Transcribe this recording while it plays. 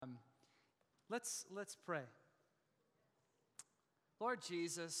Let's pray. Lord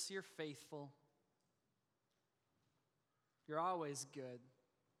Jesus, you're faithful. You're always good.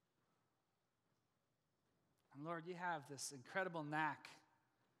 And Lord, you have this incredible knack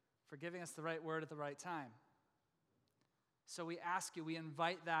for giving us the right word at the right time. So we ask you, we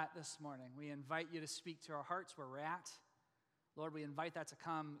invite that this morning. We invite you to speak to our hearts where we're at. Lord, we invite that to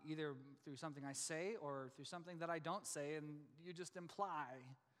come either through something I say or through something that I don't say and you just imply.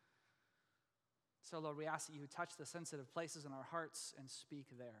 So Lord, we ask that you touch the sensitive places in our hearts and speak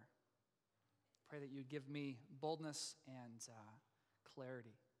there. Pray that you give me boldness and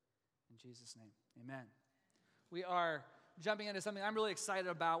clarity. In Jesus' name, amen. We are jumping into something I'm really excited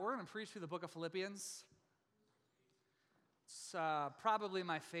about. We're going to preach through the book of Philippians. It's probably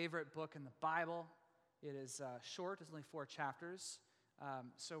my favorite book in the Bible. It is short. It's only 4 chapters.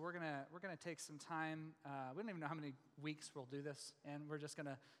 So we're gonna take some time. We don't even know how many weeks we'll do this, and we're just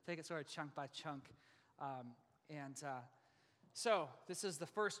gonna take it sort of chunk by chunk. So this is the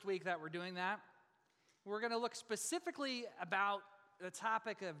first week that we're doing that. We're gonna look specifically about the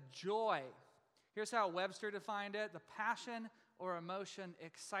topic of joy. Here's how Webster defined it: the passion or emotion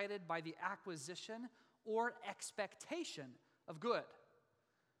excited by the acquisition or expectation of good.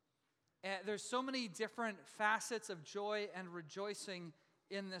 And there's so many different facets of joy and rejoicing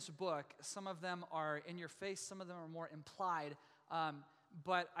in this book. Some of them are in your face, some of them are more implied.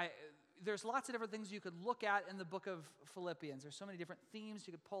 There's lots of different things you could look at in the book of Philippians. There's so many different themes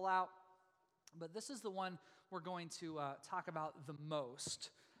you could pull out. But this is the one we're going to talk about the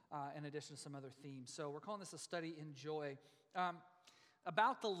most, in addition to some other themes. So we're calling this a study in joy.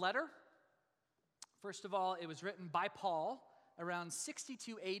 About the letter, first of all, it was written by Paul around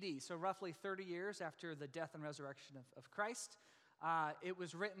 62 AD, so roughly 30 years after the death and resurrection of Christ. It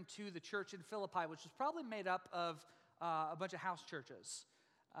was written to the church in Philippi, which was probably made up of a bunch of house churches.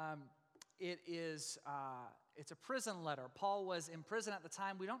 It's a prison letter. Paul was in prison at the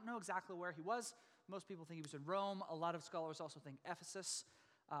time. We don't know exactly where he was. Most people think he was in Rome. A lot of scholars also think Ephesus.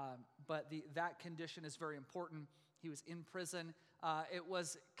 But that condition is very important. He was in prison. It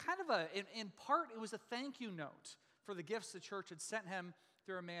was kind of in part, it was a thank you note for the gifts the church had sent him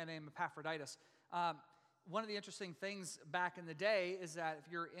through a man named Epaphroditus. One of the interesting things back in the day is that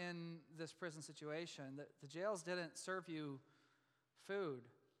if you're in this prison situation, the jails didn't serve you food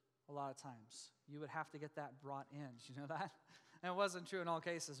a lot of times. You would have to get that brought in. Did you know that? And it wasn't true in all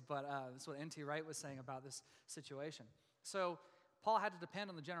cases, but that's what N.T. Wright was saying about this situation. So Paul had to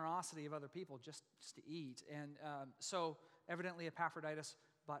depend on the generosity of other people just to eat. And so evidently Epaphroditus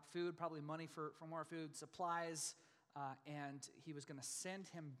bought food, probably money for more food, supplies, and he was going to send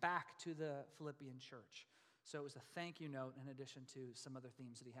him back to the Philippian church. So it was a thank you note in addition to some other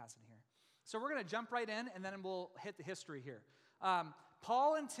themes that he has in here. So we're going to jump right in, and then we'll hit the history here.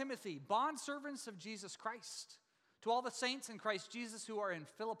 Paul and Timothy, bondservants of Jesus Christ, to all the saints in Christ Jesus who are in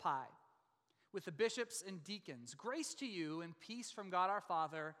Philippi, with the bishops and deacons, grace to you and peace from God our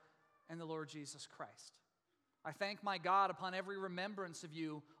Father and the Lord Jesus Christ. I thank my God upon every remembrance of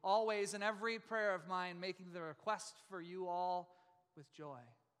you, always in every prayer of mine, making the request for you all with joy,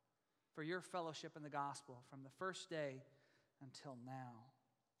 for your fellowship in the gospel from the first day until now.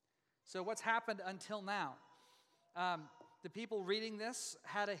 So what's happened until now? The people reading this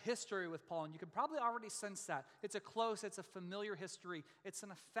had a history with Paul, and you can probably already sense that. It's a familiar history. It's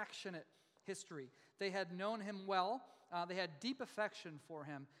an affectionate history. They had known him well. They had deep affection for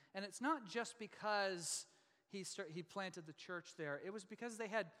him. And it's not just because he planted the church there. It was because they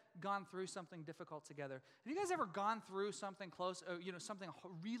had gone through something difficult together. Have you guys ever gone through something close, something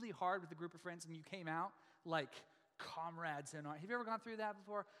really hard with a group of friends, and you came out like comrades in arms? Have you ever gone through that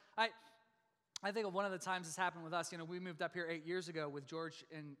before? I think of one of the times this happened with us. We moved up here 8 years ago with George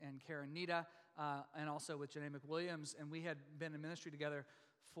and Karen Nita, and also with Janae McWilliams, and we had been in ministry together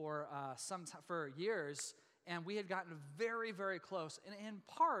for years, and we had gotten very, very close. And in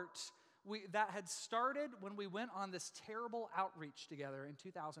part, that had started when we went on this terrible outreach together in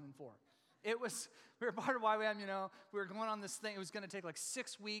 2004. We were part of YWAM, we were going on this thing. It was going to take like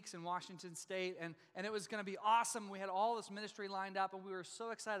 6 weeks in Washington State, and it was going to be awesome. We had all this ministry lined up, and we were so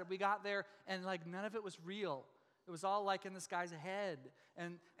excited. We got there, and like none of it was real. It was all like in this guy's head,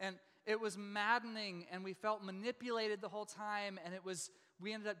 and it was maddening, and we felt manipulated the whole time, and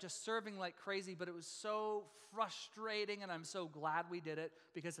we ended up just serving like crazy, but it was so frustrating, and I'm so glad we did it,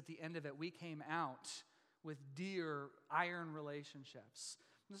 because at the end of it, we came out with dear iron relationships.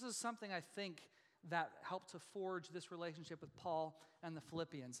 This is something I think that helped to forge this relationship with Paul and the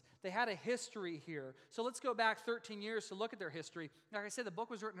Philippians. They had a history here. So let's go back 13 years to look at their history. Like I said, the book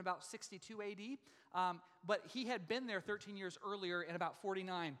was written about 62 AD, but he had been there 13 years earlier in about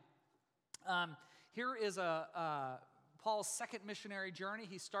 49. Here is Paul's second missionary journey.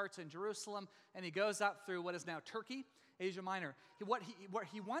 He starts in Jerusalem, and he goes out through what is now Turkey, Asia Minor. What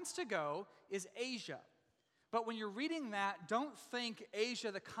he wants to go is Asia. But when you're reading that, don't think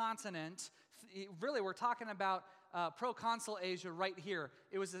Asia, the continent. Really, we're talking about proconsul Asia right here.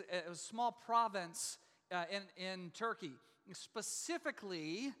 It was a small province in Turkey,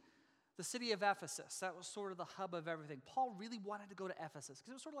 specifically the city of Ephesus. That was sort of the hub of everything. Paul really wanted to go to Ephesus because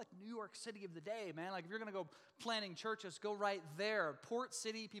it was sort of like New York City of the day, man. Like if you're going to go planting churches, go right there. Port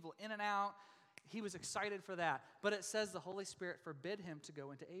city, people in and out. He was excited for that. But it says the Holy Spirit forbid him to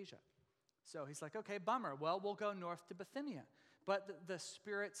go into Asia. So he's like, okay, bummer. Well, we'll go north to Bithynia. But the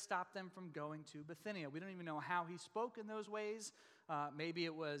Spirit stopped them from going to Bithynia. We don't even know how he spoke in those ways. Maybe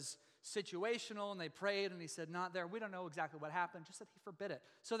it was situational, and they prayed, and he said, not there. We don't know exactly what happened, just that he forbid it.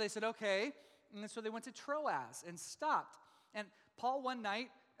 So they said, okay. And so they went to Troas and stopped. And Paul one night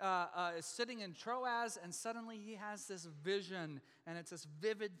is sitting in Troas, and suddenly he has this vision, and it's this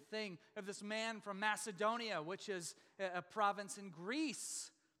vivid thing of this man from Macedonia, which is a province in Greece,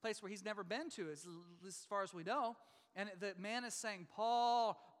 a place where he's never been to, as far as we know. And the man is saying,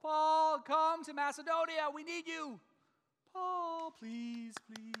 Paul, come to Macedonia. We need you. Paul, please.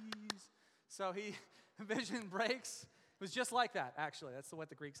 So vision breaks. It was just like that, actually. That's what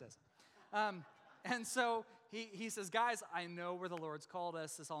the Greek says. And so he says, guys, I know where the Lord's called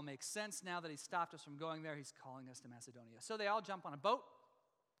us. This all makes sense now that he stopped us from going there. He's calling us to Macedonia. So they all jump on a boat.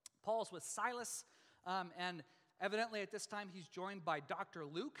 Paul's with Silas, and evidently at this time he's joined by Dr.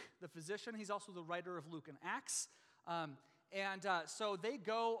 Luke, the physician. He's also the writer of Luke and Acts. So they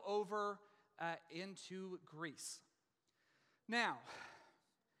go over into Greece. Now,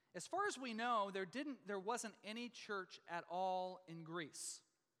 as far as we know, there wasn't any church at all in Greece.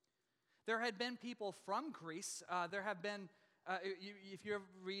 There had been people from Greece. There have been, if you ever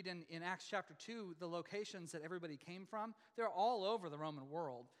read in Acts chapter 2, the locations that everybody came from, they're all over the Roman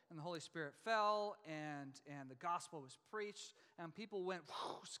world. And the Holy Spirit fell, and the gospel was preached, and people went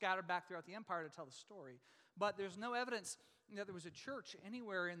scattered back throughout the empire to tell the story. But there's no evidence that there was a church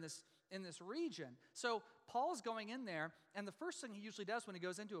anywhere in this region. So Paul's going in there, and the first thing he usually does when he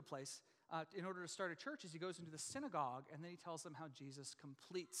goes into a place in order to start a church is he goes into the synagogue, and then he tells them how Jesus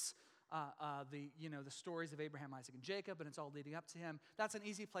completes the stories of Abraham, Isaac, and Jacob, and it's all leading up to him. That's an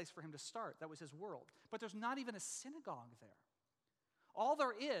easy place for him to start. That was his world. But there's not even a synagogue there. All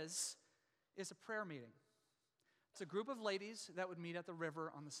there is a prayer meeting. It's a group of ladies that would meet at the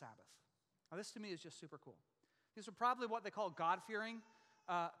river on the Sabbath. Now, this to me is just super cool. These are probably what they call God-fearing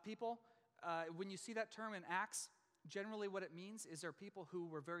people. When you see that term in Acts, generally what it means is they're people who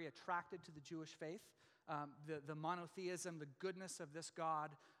were very attracted to the Jewish faith, the monotheism, the goodness of this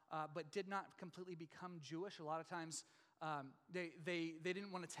God, but did not completely become Jewish. A lot of times they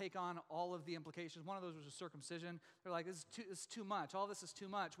didn't want to take on all of the implications. One of those was a circumcision. They're like, this is too much. All this is too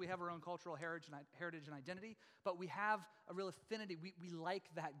much. We have our own cultural heritage and identity, but we have a real affinity. We like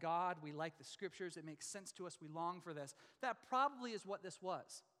that God. We like the scriptures. It makes sense to us. We long for this. That probably is what this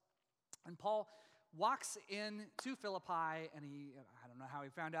was. And Paul walks into Philippi, and I don't know how he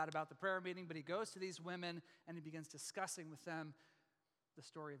found out about the prayer meeting, but he goes to these women, and he begins discussing with them the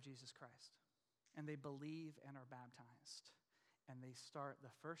story of Jesus Christ. And they believe and are baptized. And they start the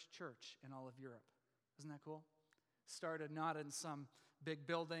first church in all of Europe. Isn't that cool? Started not in some big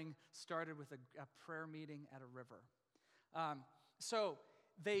building, started with a prayer meeting at a river. So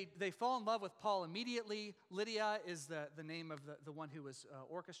they fall in love with Paul immediately. Lydia is the name of the one who was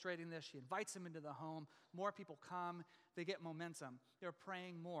orchestrating this. She invites him into the home. More people come. They get momentum. They're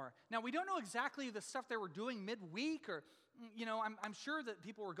praying more. Now, we don't know exactly the stuff they were doing midweek, or, I'm sure that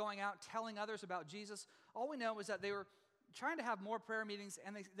people were going out telling others about Jesus. All we know is that they were trying to have more prayer meetings,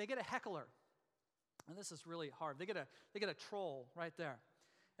 and they get a heckler. And this is really hard. They get a troll right there,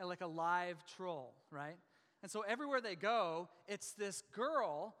 and like a live troll, right? And so everywhere they go, it's this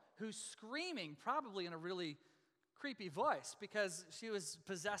girl who's screaming, probably in a really creepy voice, because she was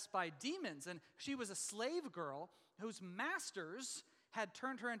possessed by demons. And she was a slave girl whose masters had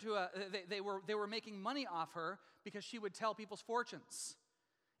turned her into they were making money off her because she would tell people's fortunes.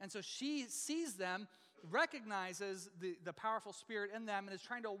 And so she sees them, recognizes the powerful spirit in them, and is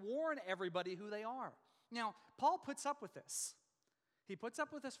trying to warn everybody who they are. Now, Paul puts up with this. He puts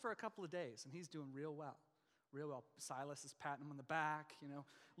up with this for a couple of days, and he's doing real well. Real well. Silas is patting him on the back,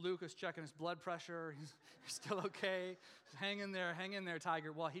 Luke is checking his blood pressure. He's still okay. Hang in there,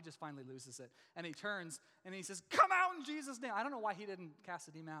 Tiger. Well, he just finally loses it. And he turns and he says, come out in Jesus' name. I don't know why he didn't cast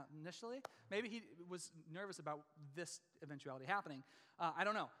the demon out initially. Maybe he was nervous about this eventuality happening. I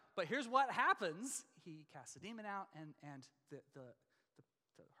don't know. But here's what happens. He casts the demon out, and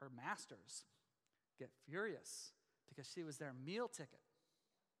her masters get furious because she was their meal ticket.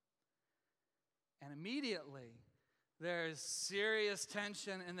 And immediately, there's serious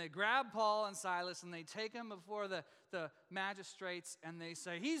tension, and they grab Paul and Silas, and they take them before the magistrates, and they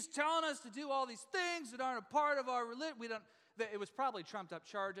say, he's telling us to do all these things that aren't a part of our religion. It was probably trumped up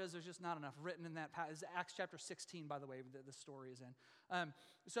charges. There's just not enough written in that passage. Acts chapter 16, by the way, the story is in.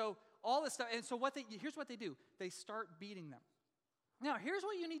 So all this stuff, and so here's what they do. They start beating them. Now, here's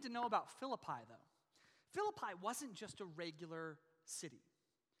what you need to know about Philippi, though. Philippi wasn't just a regular city.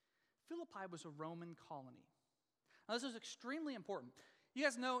 Philippi was a Roman colony. Now, this is extremely important. You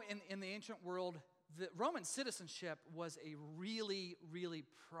guys know in the ancient world, the Roman citizenship was a really, really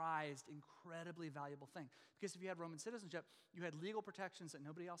prized, incredibly valuable thing. Because if you had Roman citizenship, you had legal protections that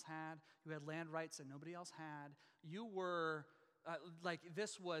nobody else had. You had land rights that nobody else had. You were,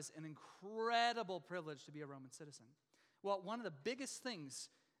 this was an incredible privilege to be a Roman citizen. Well, one of the biggest things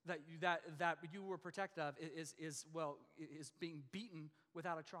that you were protected of is being beaten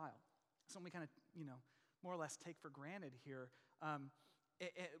without a trial. Something we kind of, more or less take for granted here.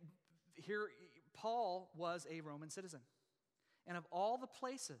 Here, Paul was a Roman citizen. And of all the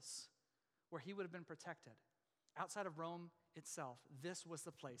places where he would have been protected, outside of Rome itself, this was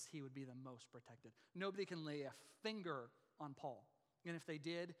the place he would be the most protected. Nobody can lay a finger on Paul. And if they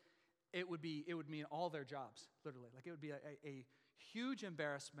did, it would mean all their jobs, literally. Like it would be a huge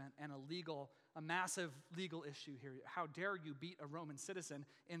embarrassment and a massive legal issue here. How dare you beat a Roman citizen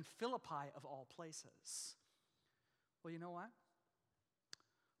in Philippi of all places? Well, you know what?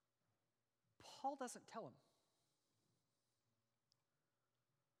 Paul doesn't tell him.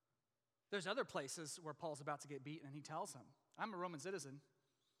 There's other places where Paul's about to get beaten and he tells him, I'm a Roman citizen.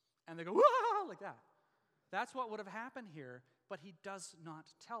 And they go, whoa, like that. That's what would have happened here, but he does not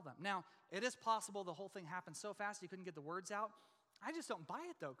tell them. Now, it is possible the whole thing happened so fast he couldn't get the words out. I just don't buy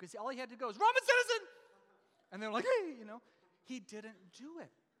it, though, because all he had to go is, Roman citizen! And they're like, hey, he didn't do it.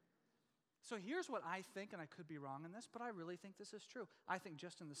 So here's what I think, and I could be wrong in this, but I really think this is true. I think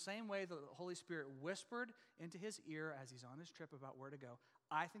just in the same way the Holy Spirit whispered into his ear as he's on his trip about where to go,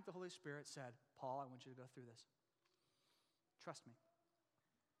 I think the Holy Spirit said, Paul, I want you to go through this. Trust me.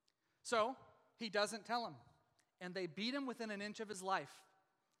 So he doesn't tell him, and they beat him within an inch of his life,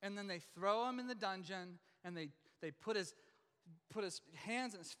 and then they throw him in the dungeon, and they put his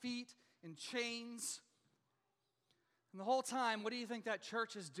hands and his feet in chains. And the whole time, what do you think that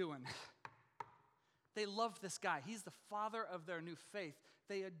church is doing? They love this guy. He's the father of their new faith.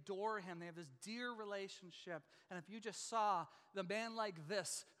 They adore him. They have this dear relationship. And if you just saw the man like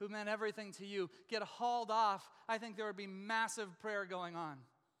this, who meant everything to you, get hauled off, I think there would be massive prayer going on.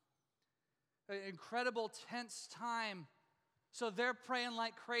 An incredible, tense time. So they're praying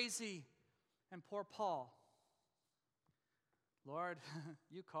like crazy. And poor Paul, Lord,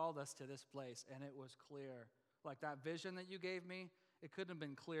 you called us to this place, and it was clear. Like that vision that you gave me, it couldn't have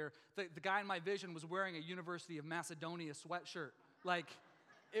been clear. The guy in my vision was wearing a University of Macedonia sweatshirt. Like,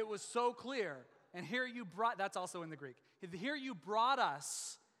 it was so clear. And here you brought, that's also in the Greek. Here you brought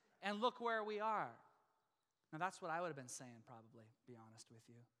us, and look where we are. Now, that's what I would have been saying, probably, be honest with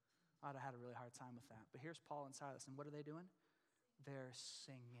you. I'd have had a really hard time with that. But here's Paul and Silas, and what are they doing? They're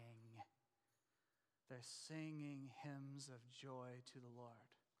singing. They're singing hymns of joy to the Lord.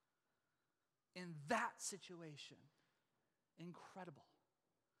 In that situation, incredible.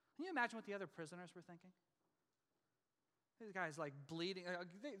 Can you imagine what the other prisoners were thinking? These guys like bleeding.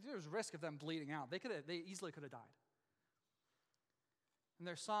 There was risk of them bleeding out. They easily could have died. And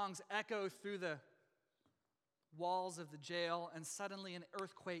their songs echo through the walls of the jail, and suddenly an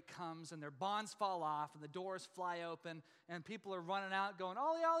earthquake comes, and their bonds fall off, and the doors fly open, and people are running out going,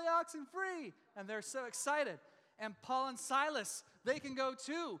 Ollie, Ollie, oxen free! And they're so excited. And Paul and Silas, they can go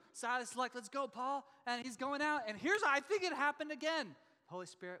too. Silas is like, let's go, Paul. And he's going out. And here's, I think it happened again. The Holy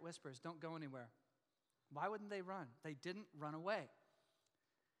Spirit whispers, don't go anywhere. Why wouldn't they run? They didn't run away.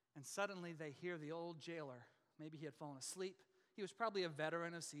 And suddenly they hear the old jailer. Maybe he had fallen asleep. He was probably a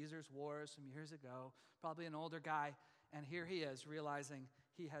veteran of Caesar's wars some years ago, probably an older guy. And here he is realizing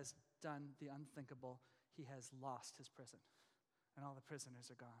he has done the unthinkable. He has lost his prison. And all the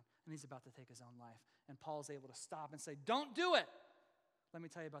prisoners are gone. And he's about to take his own life. And Paul's able to stop and say, don't do it. Let me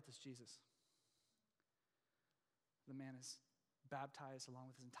tell you about this Jesus. The man is baptized along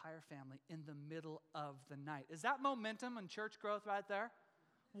with his entire family in the middle of the night. Is that momentum and church growth right there?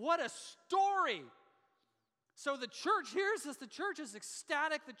 What a story. So the church hears this. The church is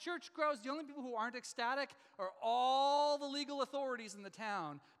ecstatic. The church grows. The only people who aren't ecstatic are all the legal authorities in the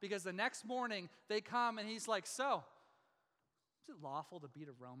town, because the next morning they come and he's like, so, is it lawful to beat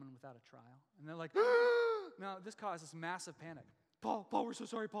a Roman without a trial? And they're like, no, this causes massive panic. Paul, we're so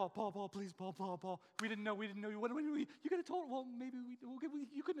sorry, Paul, please, Paul. We didn't know. What you could have told. Well, maybe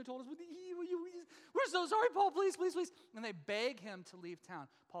you couldn't have told us. We're so sorry, Paul, please. And they beg him to leave town.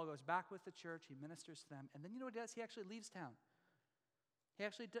 Paul goes back with the church. He ministers to them. And then you know what he does? He actually leaves town. He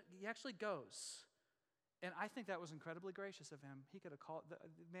actually goes. And I think that was incredibly gracious of him. He could have called, the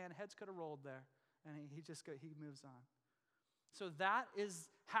man, heads could have rolled there. And he moves on. So that is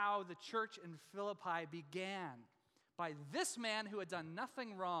how the church in Philippi began. By this man who had done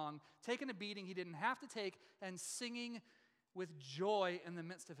nothing wrong, taking a beating he didn't have to take, and singing with joy in the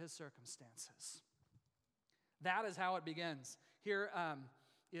midst of his circumstances. That is how it begins. Here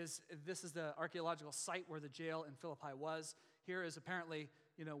this is the archaeological site where the jail in Philippi was. Here is apparently,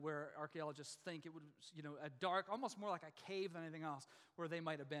 where archaeologists think it was, a dark, almost more like a cave than anything else, where they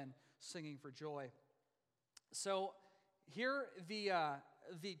might have been singing for joy. So here the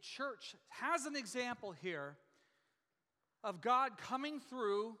church has an example here of God coming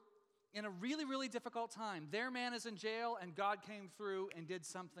through in a really, really difficult time. Their man is in jail, and God came through and did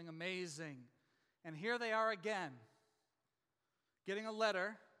something amazing. And here they are again, getting a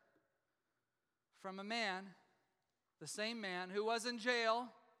letter from a man, the same man who was in jail,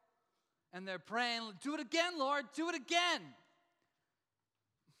 and they're praying, do it again, Lord, do it again.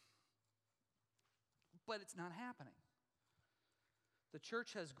 But it's not happening. The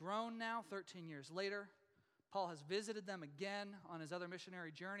church has grown now 13 years later. Paul has visited them again on his other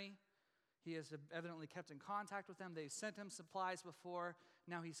missionary journey. He has evidently kept in contact with them. They've sent him supplies before.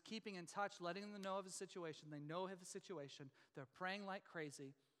 Now he's keeping in touch, letting them know of his situation. They know of his situation. They're praying like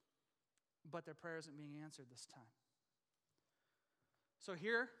crazy, but their prayer isn't being answered this time. So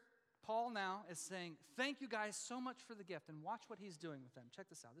here, Paul now is saying, thank you guys so much for the gift, and watch what he's doing with them. Check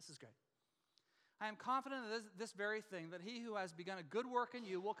this out. This is great. I am confident of this very thing, that he who has begun a good work in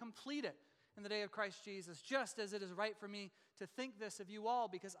you will complete it in the day of Christ Jesus, just as it is right for me to think this of you all,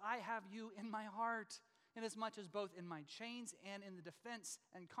 because I have you in my heart, inasmuch as both in my chains and in the defense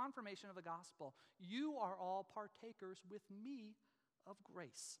and confirmation of the gospel, you are all partakers with me of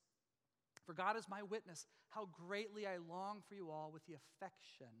grace. For God is my witness, how greatly I long for you all with the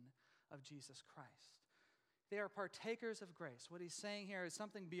affection of Jesus Christ. They are partakers of grace. What he's saying here is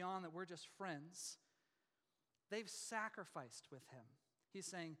something beyond that we're just friends. They've sacrificed with him. He's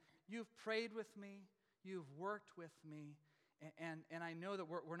saying, you've prayed with me, you've worked with me, and I know that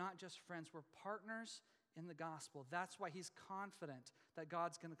we're not just friends, we're partners in the gospel. That's why he's confident that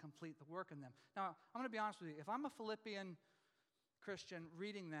God's going to complete the work in them. Now, I'm going to be honest with you. If I'm a Philippian Christian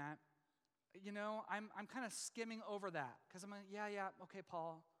reading that, I'm kind of skimming over that, because I'm like, yeah, okay,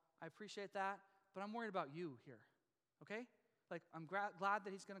 Paul, I appreciate that, but I'm worried about you here, okay? Like, I'm glad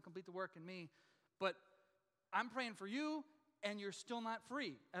that he's going to complete the work in me, but I'm praying for you, and you're still not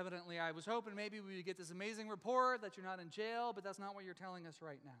free. Evidently, I was hoping maybe we would get this amazing report that you're not in jail, but that's not what you're telling us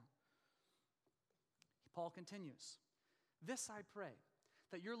right now. Paul continues, this I pray,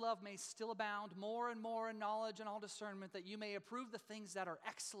 that your love may still abound more and more in knowledge and all discernment, that you may approve the things that are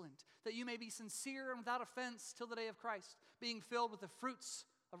excellent, that you may be sincere and without offense till the day of Christ, being filled with the fruits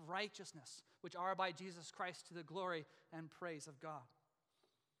of righteousness, which are by Jesus Christ to the glory and praise of God.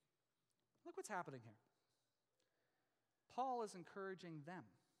 Look what's happening here. Paul is encouraging them.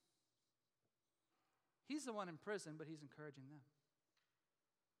 He's the one in prison, but he's encouraging them.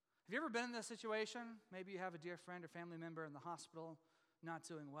 Have you ever been in this situation? Maybe you have a dear friend or family member in the hospital, not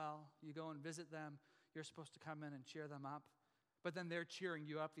doing well. You go and visit them. You're supposed to come in and cheer them up. But then they're cheering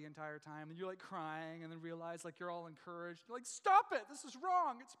you up the entire time, and you're like crying, and then realize like you're all encouraged. You're like, stop it, this is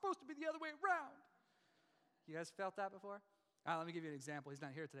wrong. It's supposed to be the other way around. You guys felt that before? Let me give you an example. He's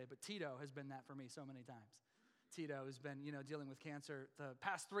not here today, but Tito has been that for me so many times. Tito has been, dealing with cancer the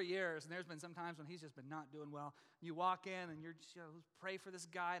past 3 years, and there's been some times when he's just been not doing well. You walk in, and you're just, pray for this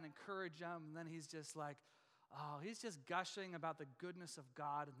guy and encourage him, and then he's just like, he's just gushing about the goodness of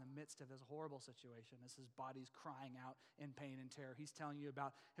God in the midst of this horrible situation as his body's crying out in pain and terror. He's telling you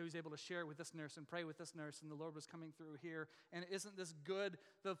about how he was able to share with this nurse and pray with this nurse, and the Lord was coming through here. And isn't this good,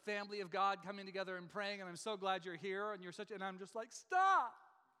 the family of God coming together and praying, and I'm so glad you're here, and and I'm just like, stop!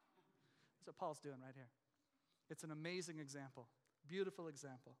 That's what Paul's doing right here. It's an amazing example, beautiful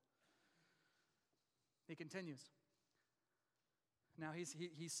example. He continues. Now here's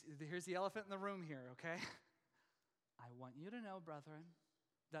the elephant in the room here, okay? I want you to know, brethren,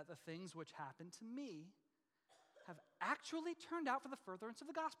 that the things which happened to me have actually turned out for the furtherance of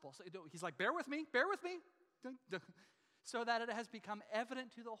the gospel. So he's like, bear with me. So that it has become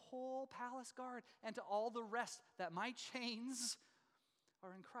evident to the whole palace guard and to all the rest that my chains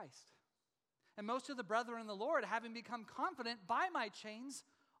are in Christ. And most of the brethren in the Lord, having become confident by my chains,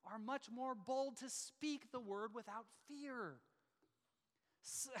 are much more bold to speak the word without fear.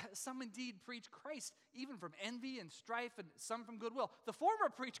 Some indeed preach Christ, even from envy and strife, and some from goodwill. The former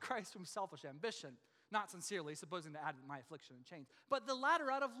preach Christ from selfish ambition, not sincerely, supposing to add to my affliction and chains. But the latter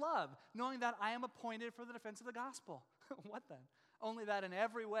out of love, knowing that I am appointed for the defense of the gospel. What then? Only that in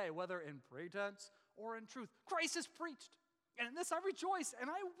every way, whether in pretense or in truth, Christ is preached. And in this I rejoice, and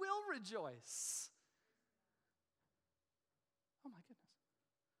I will rejoice. Oh my goodness.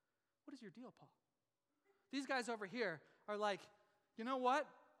 What is your deal, Paul? These guys over here are like, you know what?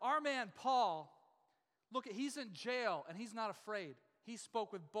 Our man Paul, look, he's in jail and he's not afraid. He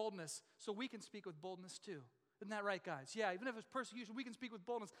spoke with boldness, so we can speak with boldness too. Isn't that right, guys? Yeah, even if it's persecution, we can speak with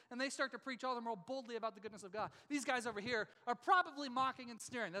boldness. And they start to preach all the more boldly about the goodness of God. These guys over here are probably mocking and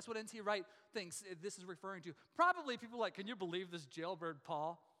sneering. That's what N.T. Wright thinks this is referring to. Probably people like, can you believe this jailbird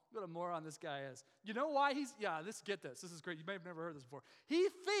Paul? What a moron this guy is. You know why get this. This is great. You may have never heard this before. He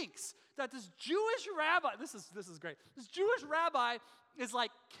thinks that this Jewish rabbi, this is great. This Jewish rabbi is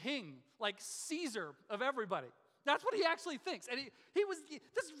like king, like Caesar of everybody. That's what he actually thinks. And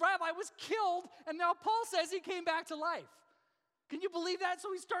this rabbi was killed, and now Paul says he came back to life. Can you believe that?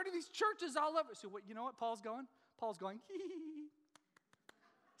 So he's starting these churches all over. So you know what Paul's going? Paul's going, hee.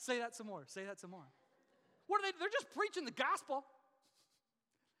 Say that some more. Say that some more. What are they? They're just preaching the gospel.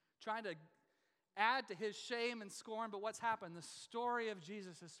 Trying to add to his shame and scorn, but what's happened? The story of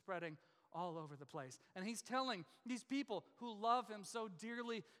Jesus is spreading all over the place. And he's telling these people who love him so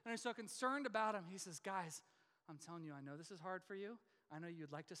dearly and are so concerned about him, he says, guys, I'm telling you, I know this is hard for you. I know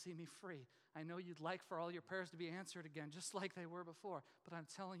you'd like to see me free. I know you'd like for all your prayers to be answered again, just like they were before. But I'm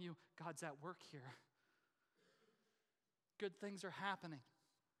telling you, God's at work here. Good things are happening.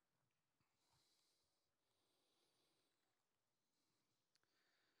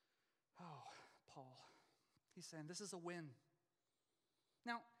 Oh, Paul. He's saying this is a win.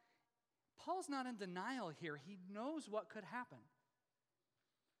 Now, Paul's not in denial here. He knows what could happen.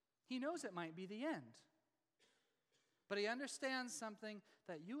 He knows it might be the end. But he understands something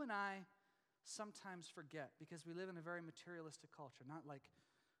that you and I sometimes forget because we live in a very materialistic culture. Not like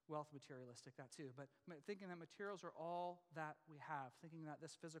wealth materialistic, that too, but thinking that materials are all that we have, thinking that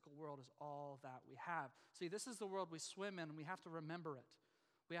this physical world is all that we have. See, this is the world we swim in, and we have to remember it.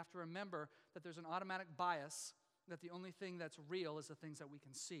 We have to remember that there's an automatic bias that the only thing that's real is the things that we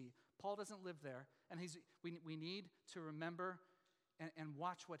can see. Paul doesn't live there, and we need to remember and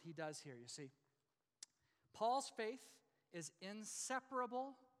watch what he does here, you see. Paul's faith is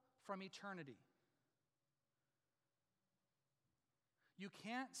inseparable from eternity. You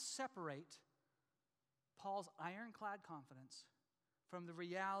can't separate Paul's ironclad confidence from the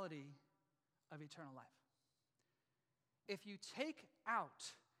reality of eternal life. If you take out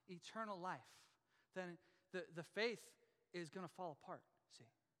eternal life, then the faith is going to fall apart, see.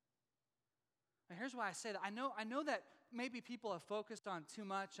 And here's why I say that. I know that maybe people have focused on too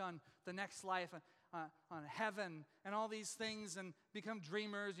much on the next life, on heaven and all these things and become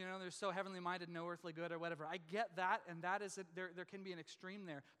dreamers, they're so heavenly minded, no earthly good or whatever. I get that, and that is, there can be an extreme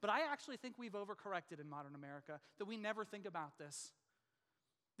there. But I actually think we've overcorrected in modern America, that we never think about this.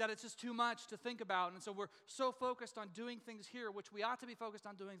 That it's just too much to think about, and so we're so focused on doing things here, which we ought to be focused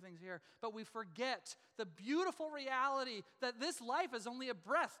on doing things here, but we forget the beautiful reality that this life is only a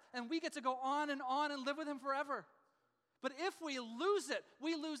breath, and we get to go on and live with him forever. But if we lose it,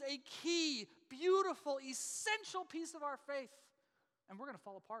 we lose a key, beautiful, essential piece of our faith, and we're going to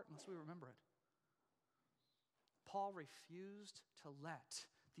fall apart unless we remember it. Paul refused to let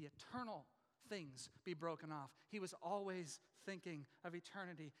the eternal things be broken off. He was always thinking of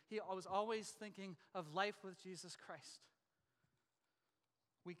eternity. He was always thinking of life with Jesus Christ.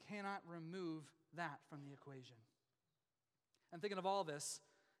 We cannot remove that from the equation. And thinking of all this,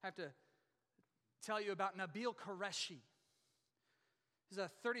 I have to tell you about Nabil Qureshi. He's a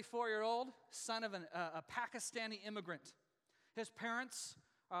 34-year-old son of a Pakistani immigrant. His parents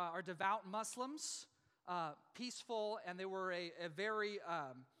are devout Muslims, peaceful, and they were a very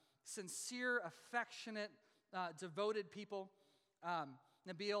sincere, affectionate, devoted people.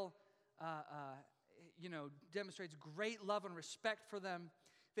 Nabil, demonstrates great love and respect for them.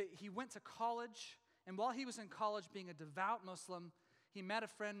 He went to college, and while he was in college being a devout Muslim, he met a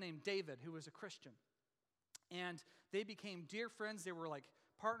friend named David who was a Christian. And they became dear friends. They were like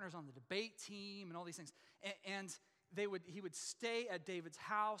partners on the debate team and all these things. And he would stay at David's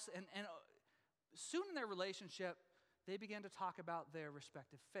house. And soon in their relationship, they began to talk about their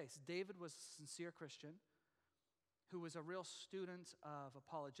respective faiths. David was a sincere Christian who was a real student of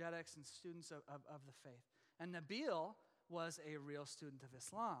apologetics and students of the faith. And Nabil was a real student of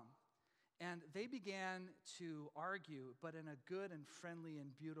Islam. And they began to argue, but in a good and friendly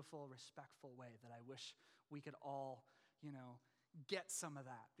and beautiful, respectful way that I wish we could all, get some of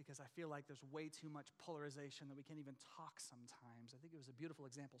that, because I feel like there's way too much polarization that we can't even talk sometimes. I think it was a beautiful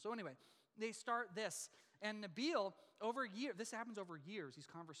example. So anyway, they start this, and Nabeel, this happens over years, these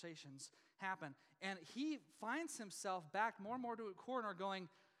conversations happen, and he finds himself back more and more to a corner going,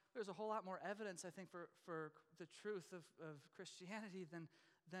 there's a whole lot more evidence, I think, for the truth of Christianity than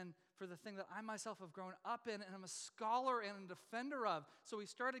for the thing that I myself have grown up in and I'm a scholar and a defender of. So he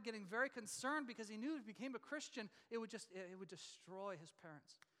started getting very concerned because he knew if he became a Christian, it would destroy his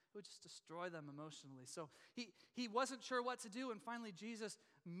parents. It would just destroy them emotionally. So he wasn't sure what to do, and finally Jesus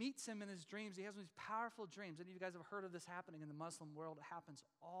meets him in his dreams. He has these powerful dreams. Any of you guys have heard of this happening in the Muslim world? It happens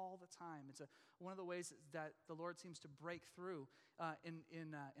all the time. It's one of the ways that the Lord seems to break through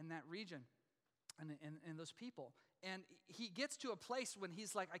in that region and in those people. And he gets to a place when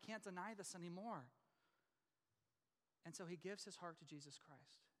he's like, I can't deny this anymore. And so he gives his heart to Jesus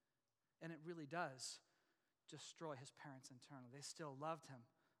Christ. And it really does destroy his parents internally. They still loved him,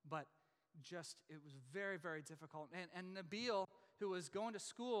 but it was very, very difficult. And Nabeel, who was going to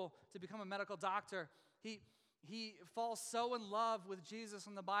school to become a medical doctor, he falls so in love with Jesus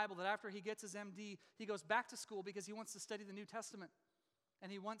and the Bible that after he gets his MD, he goes back to school because he wants to study the New Testament.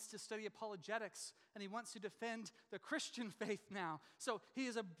 And he wants to study apologetics, and he wants to defend the Christian faith now. So he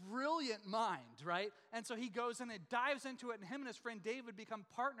is a brilliant mind, right? And so he goes in and dives into it, and him and his friend David become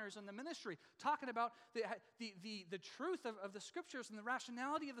partners in the ministry, talking about the truth of the Scriptures and the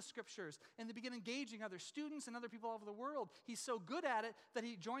rationality of the Scriptures, and they begin engaging other students and other people all over the world. He's so good at it that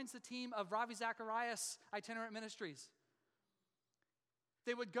he joins the team of Ravi Zacharias Itinerant Ministries.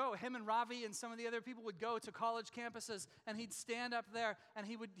 They would go, him and Ravi and some of the other people would go to college campuses, and he'd stand up there and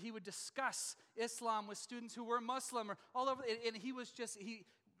he would discuss Islam with students who were Muslim or all over. And he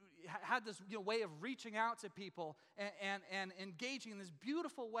had this way of reaching out to people and engaging in this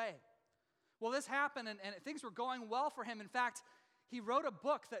beautiful way. Well, this happened, and things were going well for him. In fact, he wrote a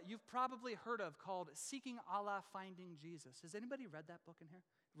book that you've probably heard of called Seeking Allah, Finding Jesus. Has anybody read that book in here?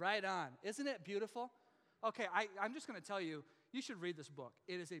 Right on. Isn't it beautiful? Okay, I'm just going to tell you, you should read this book.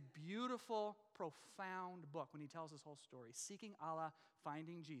 It is a beautiful, profound book when he tells his whole story. Seeking Allah,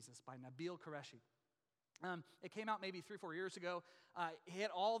 Finding Jesus by Nabeel Qureshi. It came out maybe 3 or 4 years ago. It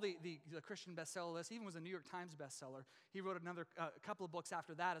hit all the Christian bestseller list. Even was a New York Times bestseller. He wrote another couple of books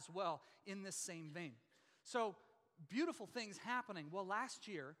after that as well in this same vein. So beautiful things happening. Well, last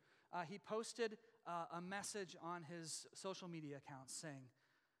year he posted a message on his social media account saying,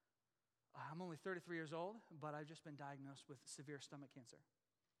 I'm only 33 years old, but I've just been diagnosed with severe stomach cancer.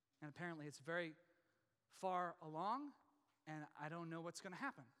 And apparently it's very far along, and I don't know what's going to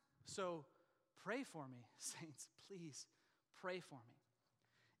happen. So pray for me, saints. Please pray for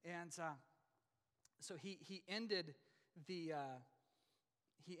me. And so he ended the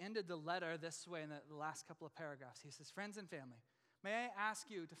letter this way in the last couple of paragraphs. He says, friends and family, may I ask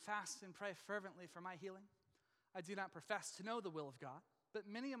you to fast and pray fervently for my healing? I do not profess to know the will of God, but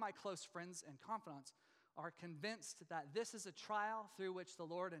many of my close friends and confidants are convinced that this is a trial through which the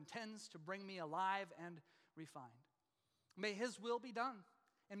Lord intends to bring me alive and refined. May his will be done,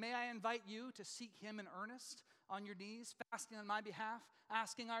 and may I invite you to seek him in earnest on your knees, fasting on my behalf,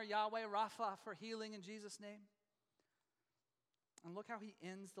 asking our Yahweh Rapha for healing in Jesus' name. And look how he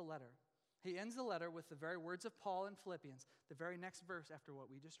ends the letter. He ends the letter with the very words of Paul in Philippians, the very next verse after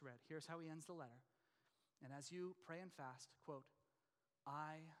what we just read. Here's how he ends the letter. And as you pray and fast, quote,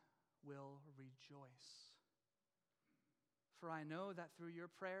 I will rejoice. For I know that through your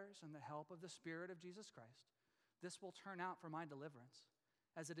prayers and the help of the Spirit of Jesus Christ, this will turn out for my deliverance,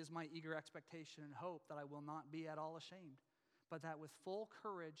 as it is my eager expectation and hope that I will not be at all ashamed, but that with full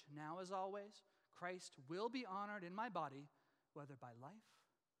courage, now as always, Christ will be honored in my body, whether by life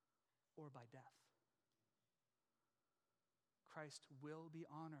or by death. Christ will be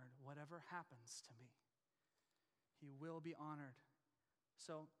honored, whatever happens to me. He will be honored.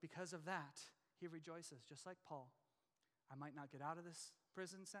 So because of that, he rejoices, just like Paul. I might not get out of this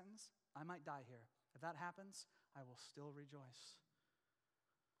prison sentence. I might die here. If that happens, I will still rejoice.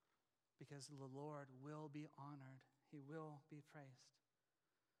 Because the Lord will be honored. He will be praised.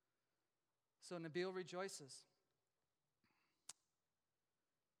 So Nabeel rejoices.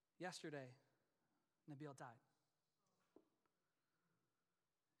 Yesterday, Nabeel died.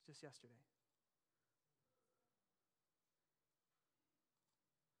 Just yesterday.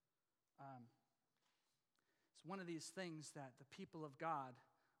 It's one of these things that the people of God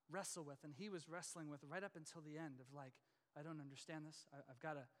wrestle with, and he was wrestling with right up until the end of like, I don't understand this. I've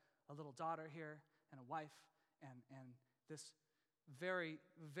got a little daughter here and a wife, and this very,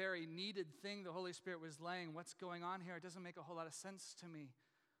 very needed thing the Holy Spirit was laying. What's going on here? It doesn't make a whole lot of sense to me.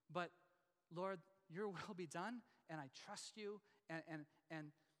 But Lord, your will be done, and I trust you, and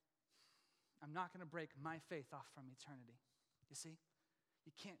I'm not going to break my faith off from eternity. You see?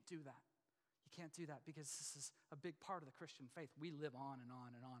 You can't do that. You can't do that because this is a big part of the Christian faith. We live on and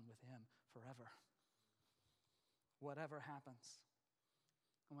on and on with him forever. Whatever happens.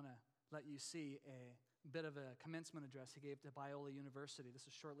 I want to let you see a bit of a commencement address he gave to Biola University. This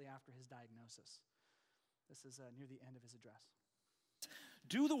is shortly after his diagnosis. This is near the end of his address.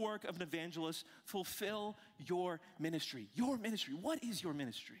 Do the work of an evangelist. Fulfill your ministry. Your ministry. What is your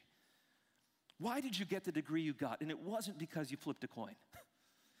ministry? Why did you get the degree you got? And it wasn't because you flipped a coin.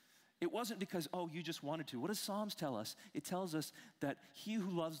 It wasn't because, you just wanted to. What does Psalms tell us? It tells us that he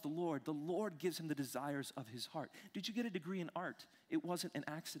who loves the Lord gives him the desires of his heart. Did you get a degree in art? It wasn't an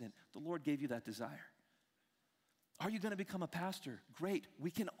accident. The Lord gave you that desire. Are you going to become a pastor? Great.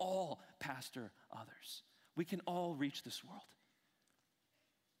 We can all pastor others. We can all reach this world.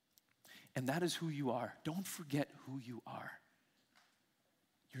 And that is who you are. Don't forget who you are.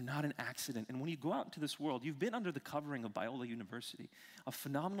 You're not an accident. And when you go out into this world, you've been under the covering of Biola University, a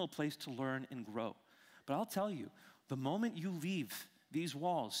phenomenal place to learn and grow. But I'll tell you, the moment you leave these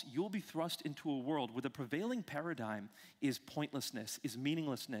walls, you'll be thrust into a world where the prevailing paradigm is pointlessness, is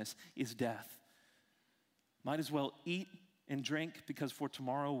meaninglessness, is death. Might as well eat and drink because for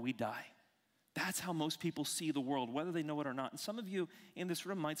tomorrow we die. That's how most people see the world, whether they know it or not. And some of you in this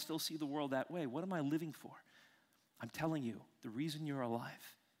room might still see the world that way. What am I living for? I'm telling you, the reason you're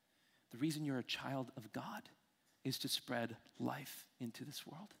alive, the reason you're a child of God is to spread life into this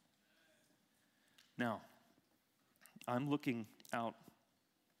world. Now, I'm looking out.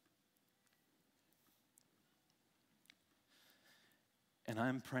 And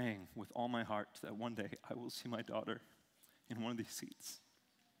I'm praying with all my heart that one day I will see my daughter in one of these seats.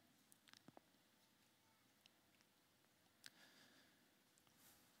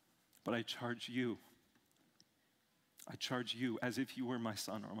 But I charge you as if you were my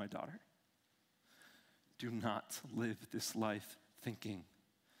son or my daughter. Do not live this life thinking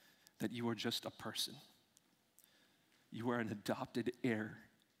that you are just a person. You are an adopted heir,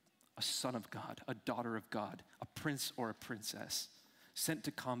 a son of God, a daughter of God, a prince or a princess, sent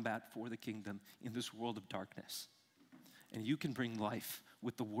to combat for the kingdom in this world of darkness. And you can bring life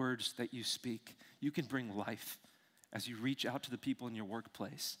with the words that you speak. You can bring life as you reach out to the people in your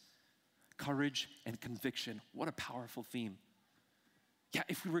workplace. Courage and conviction. What a powerful theme. Yeah,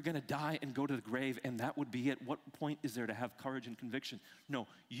 if we were going to die and go to the grave and that would be it, what point is there to have courage and conviction? No,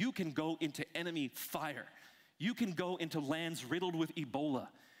 you can go into enemy fire. You can go into lands riddled with Ebola.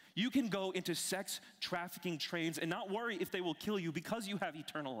 You can go into sex trafficking trains and not worry if they will kill you because you have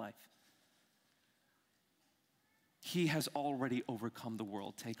eternal life. He has already overcome the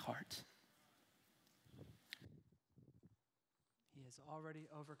world. Take heart. He has already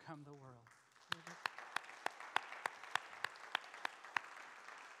overcome the world.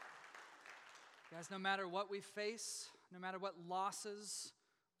 Guys, no matter what we face, no matter what losses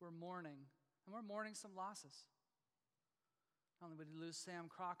we're mourning, and we're mourning some losses. Not only did we lose Sam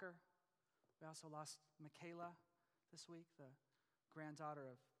Crocker, we also lost Michaela this week, the granddaughter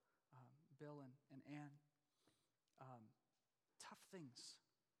of Bill and Ann. Tough things.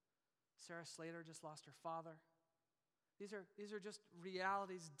 Sarah Slater just lost her father. These are just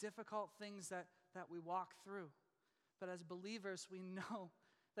realities, difficult things that we walk through. But as believers, we know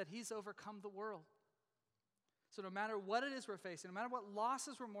that he's overcome the world. So no matter what it is we're facing, no matter what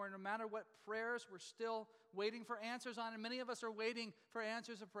losses we're mourning, no matter what prayers we're still waiting for answers on, and many of us are waiting for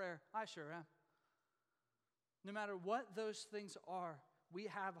answers of prayer. I sure am. No matter what those things are, we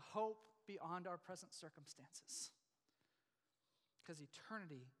have hope beyond our present circumstances. Because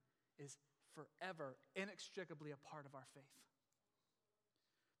eternity is forever, inextricably a part of our faith.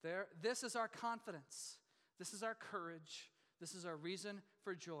 This is our confidence. This is our courage. This is our reason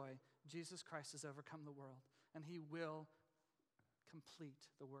for joy. Jesus Christ has overcome the world, and he will complete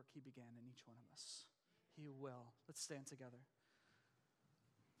the work he began in each one of us. He will. Let's stand together.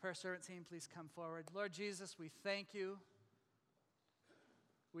 Prayer servant team, please come forward. Lord Jesus, we thank you.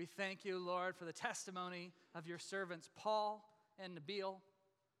 We thank you, Lord, for the testimony of your servants, Paul and Nabil.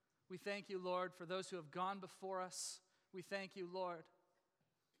 We thank you, Lord, for those who have gone before us. We thank you, Lord,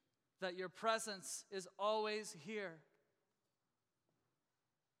 that your presence is always here.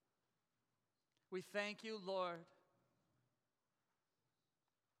 We thank you, Lord,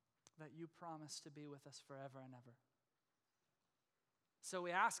 that you promise to be with us forever and ever. So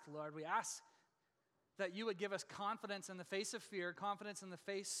we ask, Lord, that you would give us confidence in the face of fear, confidence in the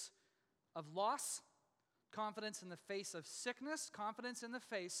face of loss, confidence in the face of sickness, confidence in the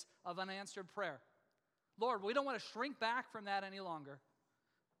face of unanswered prayer. Lord, we don't want to shrink back from that any longer.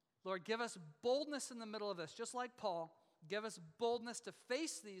 Lord, give us boldness in the middle of this, just like Paul. Give us boldness to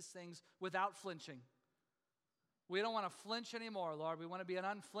face these things without flinching. We don't want to flinch anymore, Lord. We want to be an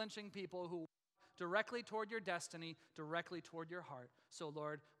unflinching people who walk directly toward your destiny, directly toward your heart. So,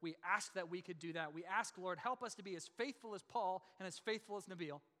 Lord, we ask that we could do that. We ask, Lord, help us to be as faithful as Paul and as faithful as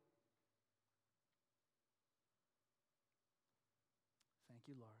Nabil. Thank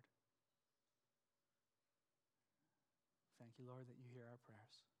you, Lord. Thank you, Lord, that you hear our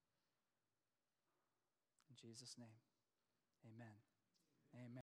prayers. In Jesus' name, amen. Amen.